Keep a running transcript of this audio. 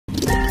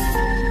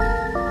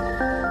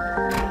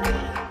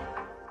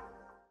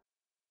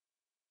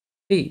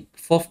Okay,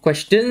 fourth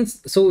question.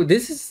 So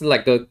this is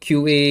like a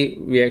QA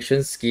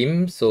reaction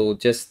scheme. So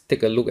just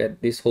take a look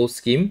at this whole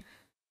scheme.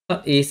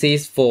 Part A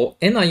says for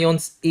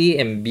anions A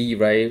and B,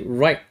 right,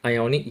 write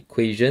ionic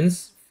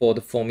equations for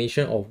the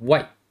formation of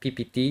white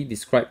PPT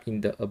described in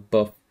the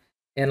above.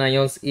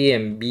 Anions A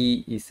and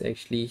B is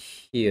actually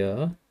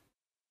here.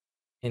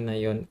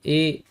 Anion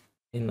A,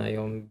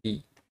 anion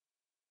B.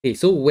 Okay,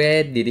 so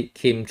where did it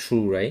came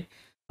through, right?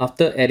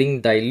 After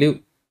adding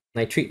dilute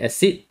nitric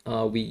acid,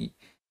 we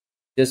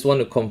just want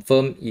to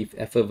confirm if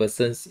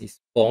effervescence is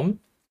formed.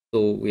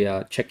 So we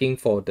are checking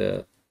for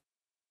the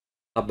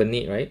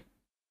carbonate, right?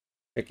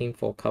 Checking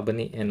for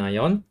carbonate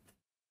anion.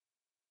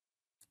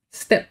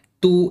 Step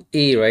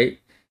 2A, right?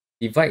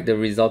 Divide the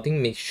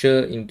resulting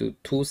mixture into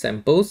two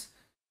samples.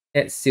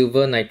 Add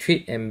silver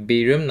nitrate and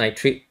barium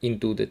nitrate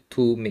into the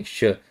two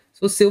mixture.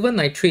 So silver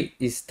nitrate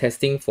is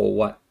testing for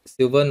what?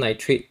 Silver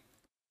nitrate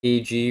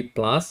Ag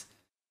plus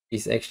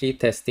is actually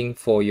testing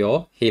for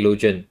your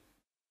halogen.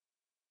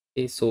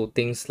 Okay, so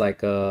things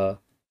like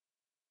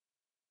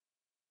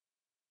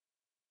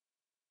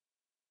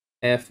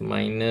F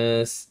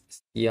minus,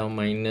 Cl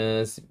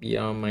minus,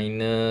 Br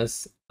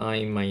minus,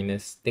 I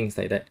minus, things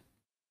like that.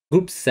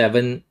 Group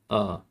 7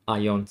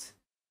 ions.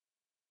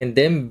 And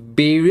then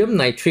barium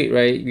nitrate,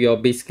 right? We are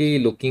basically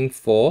looking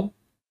for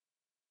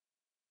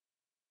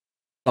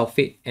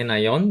sulfate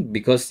anion,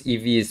 because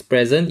if it is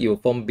present, it will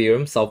form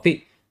barium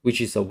sulfate,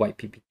 which is a white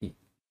PPT.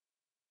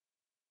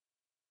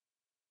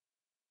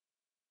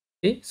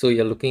 Okay, so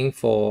you're looking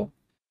for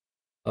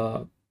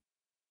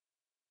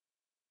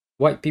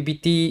white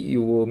PPT,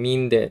 you will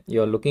mean that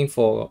you're looking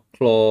for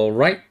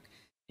chloride,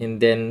 and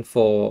then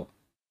for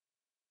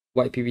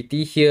white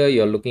PPT here,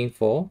 you're looking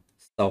for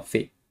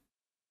sulfate.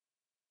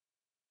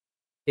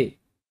 Okay.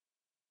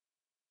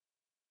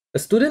 A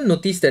student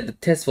noticed that the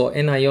test for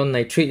anion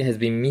nitrate has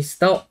been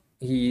missed out.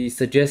 He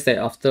suggests that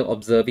after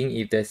observing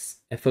if there's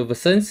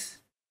effervescence.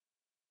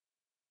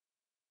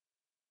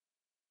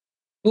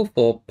 So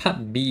for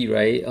part B,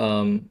 right,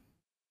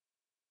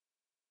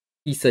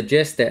 he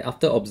suggests that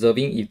after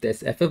observing if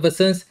there's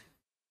effervescence,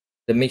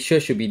 the mixture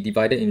should be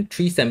divided in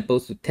 3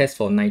 samples to test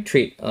for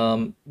nitrate.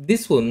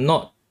 This will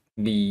not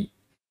be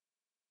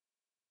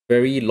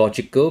very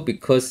logical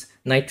because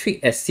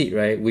nitric acid,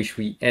 right, which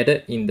we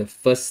added in the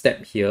first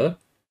step here,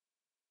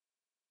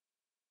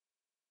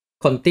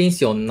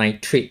 contains your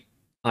nitrate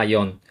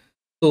ion.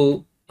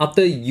 So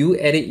after you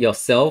add it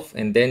yourself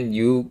and then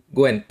you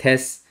go and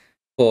test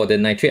for the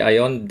nitrate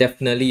ion,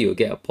 definitely you'll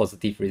get a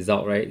positive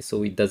result, right?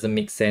 So it doesn't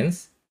make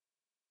sense.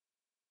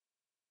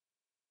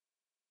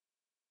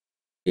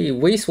 Okay,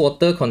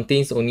 wastewater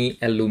contains only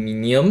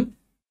aluminium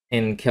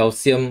and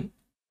calcium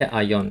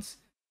cations.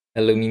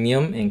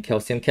 Aluminium and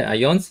calcium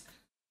cations.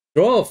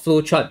 Draw a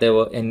flowchart that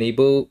will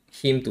enable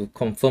him to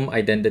confirm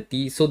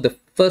identity. So the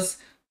first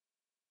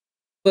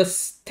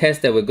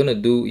test that we're going to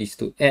do is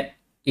to add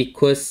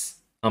aqueous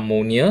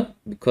ammonia,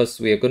 because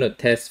we are going to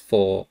test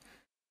for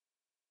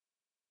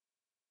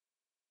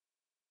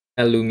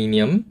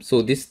aluminium.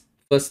 So this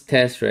first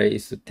test, right,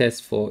 is to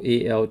test for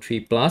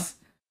Al3 plus,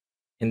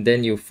 and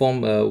then you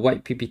form a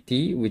white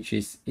PPT, which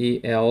is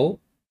AlOH3.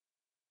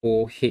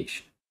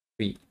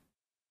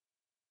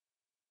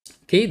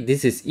 Okay,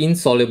 this is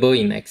insoluble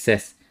in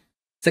excess.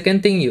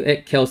 Second thing, you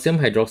add calcium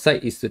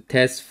hydroxide is to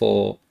test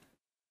for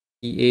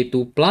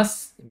Da2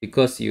 plus,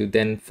 because you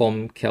then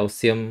form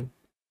calcium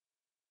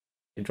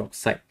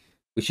hydroxide,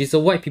 which is a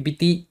white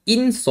PPT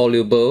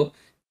insoluble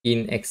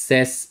in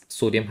excess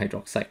sodium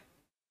hydroxide.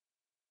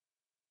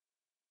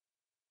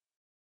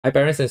 Hi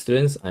parents and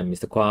students, I'm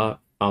Mr. Kwa,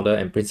 founder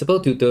and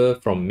principal tutor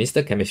from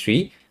Mr.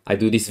 Chemistry. I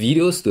do these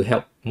videos to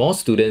help more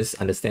students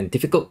understand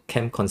difficult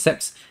chem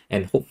concepts,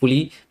 and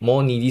hopefully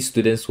more needy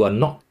students who are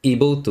not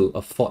able to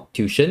afford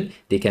tuition,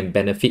 they can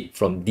benefit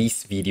from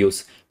these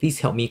videos. Please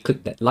help me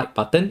click that like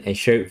button and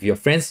share it with your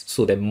friends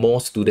so that more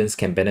students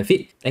can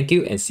benefit. Thank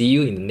you and see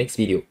you in the next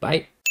video.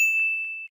 Bye.